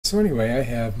So anyway, I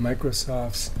have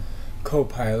Microsoft's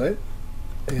Copilot,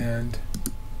 and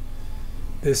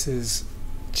this is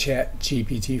Chat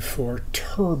GPT 4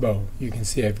 Turbo. You can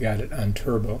see I've got it on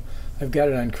Turbo. I've got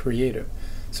it on Creative.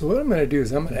 So what I'm going to do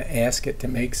is I'm going to ask it to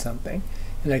make something,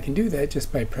 and I can do that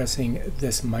just by pressing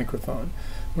this microphone.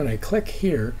 When I click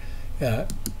here, I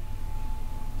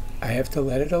have to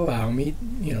let it allow me,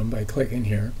 by clicking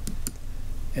here,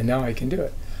 and now I can do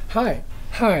it. Hi,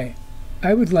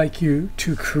 I would like you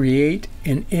to create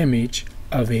an image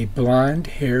of a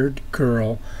blonde-haired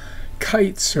girl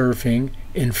kite surfing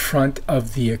in front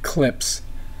of the eclipse.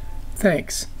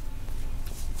 Thanks.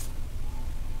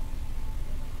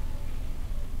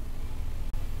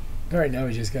 All right, now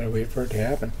we just got to wait for it to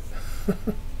happen.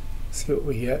 See what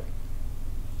we get.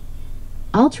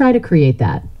 I'll try to create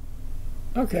that.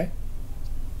 Okay.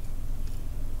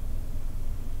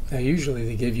 Now usually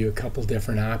they give you a couple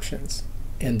different options,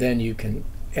 and then you can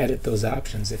edit those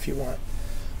options if you want.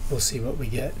 We'll see what we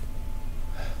get.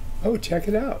 Oh, check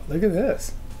it out. Look at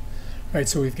this. All right,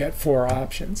 so we've got 4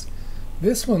 options.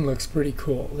 This one looks pretty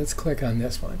cool. Let's click on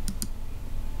this one.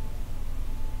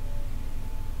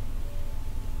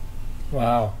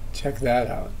 Wow, check that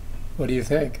out. What do you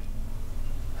think?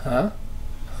 Huh?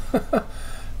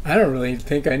 I don't really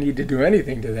think I need to do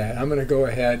anything to that. I'm going to go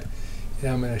ahead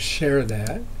and I'm going to share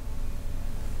that.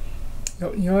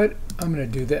 No, you know what? I'm going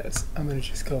to do this. I'm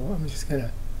just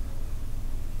going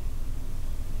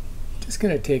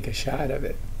to take a shot of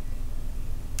it.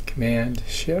 Command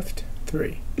Shift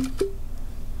 3.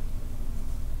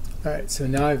 All right, so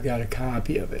now I've got a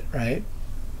copy of it, right?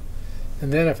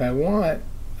 And then if I want,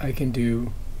 I can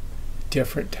do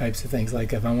different types of things.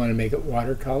 Like if I want to make it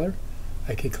watercolor,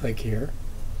 I could click here.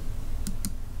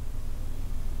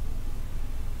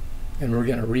 And we're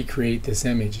going to recreate this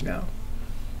image now.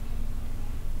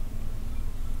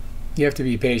 You have to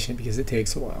be patient because it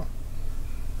takes a while.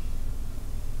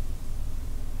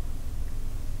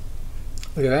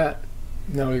 Look at that.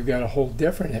 Now we've got a whole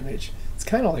different image. It's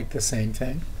kind of like the same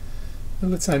thing. But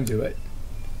let's undo it.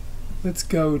 Let's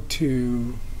go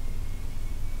to...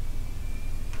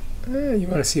 you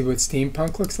want to see what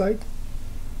steampunk looks like?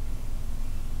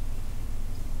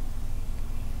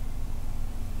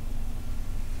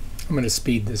 I'm going to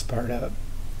speed this part up.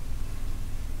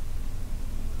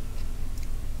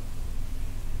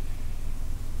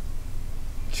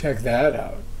 Check that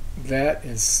out. That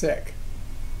is sick.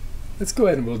 Let's go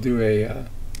ahead and we'll do a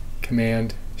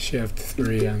Command Shift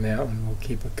 3 on that one. We'll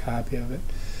keep a copy of it.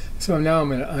 So now I'm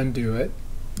going to undo it.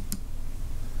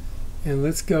 And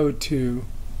let's go Art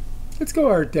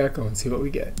Deco and see what we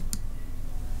get.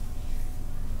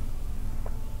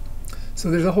 So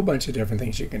there's a whole bunch of different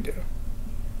things you can do.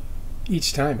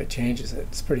 Each time it changes it.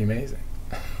 It's pretty amazing.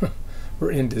 We're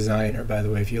in Designer, by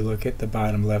the way, if you look at the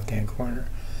bottom left-hand corner.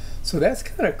 So that's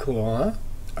kind of cool, huh?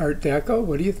 Art Deco,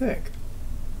 what do you think?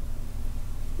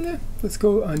 Yeah, let's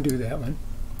go undo that one.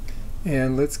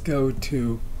 And let's go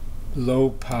to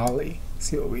Low Poly.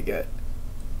 See what we get.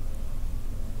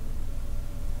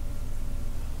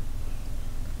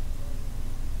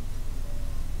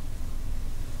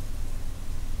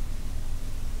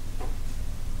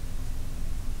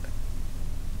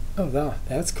 Oh,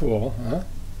 that's cool, huh?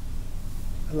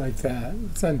 I like that.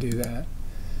 Let's undo that.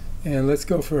 And let's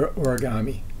go for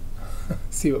origami.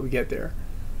 See what we get there.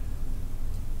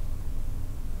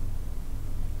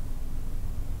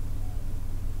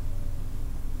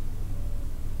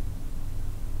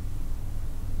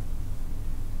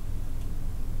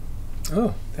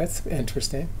 Oh, that's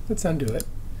interesting. Let's undo it.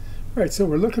 All right, so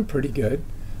we're looking pretty good.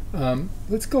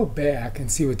 Let's go back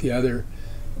and see what the other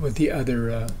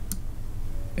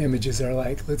images are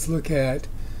like. Let's look at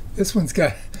this one's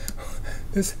got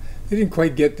this. They didn't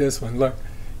quite get this one. Look,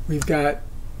 we've got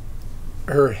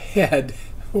her head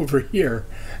over here.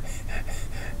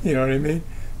 You know what I mean?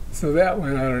 So that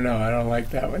one, I don't know. I don't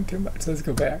like that one too much. Let's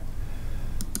go back.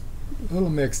 A little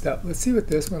mixed up. Let's see what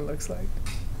this one looks like.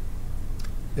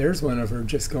 There's one of her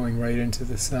just going right into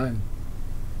the sun.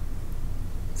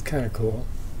 It's kind of cool.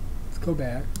 Let's go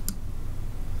back.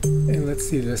 And let's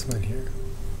see this one here.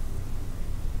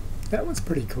 That one's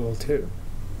pretty cool too.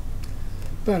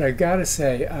 But I gotta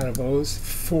say, out of those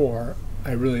 4,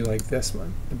 I really like this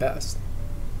one the best.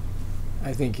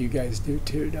 I think you guys do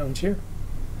too, don't you?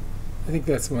 I think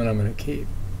that's the one I'm going to keep.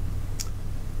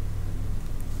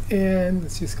 And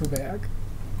let's just go back.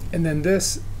 And then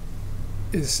this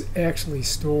is actually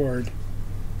stored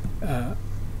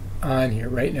on here.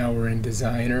 Right now we're in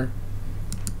Designer.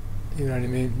 You know what I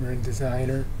mean? We're in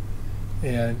Designer.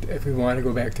 And if we want to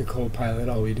go back to Copilot,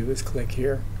 all we do is click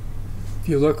here. If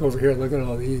you look over here, look at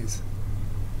all these.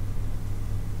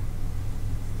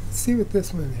 see what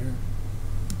this one here.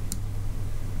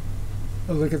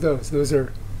 Oh, look at those. Those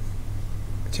are,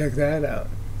 check that out.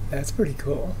 That's pretty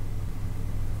cool.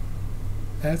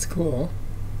 That's cool.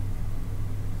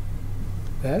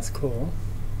 That's cool.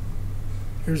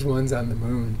 Here's ones on the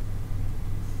moon.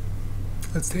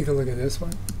 Let's take a look at this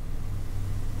one.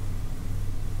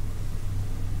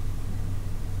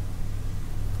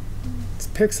 It's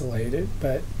pixelated,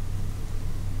 but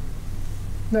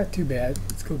not too bad.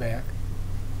 Let's go back.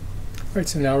 All right,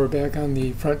 so now we're back on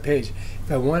the front page.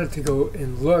 If I wanted to go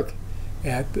and look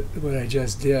at what I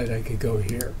just did, I could go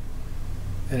here,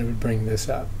 and it would bring this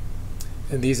up.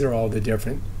 And these are all the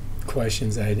different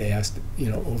questions I had asked,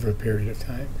 over a period of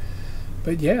time.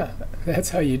 But yeah, that's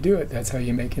how you do it. That's how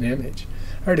you make an image.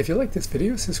 All right, if you like this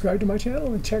video, subscribe to my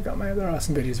channel and check out my other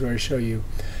awesome videos where I show you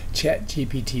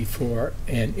ChatGPT 4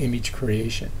 and image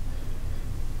creation.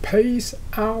 Peace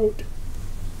out.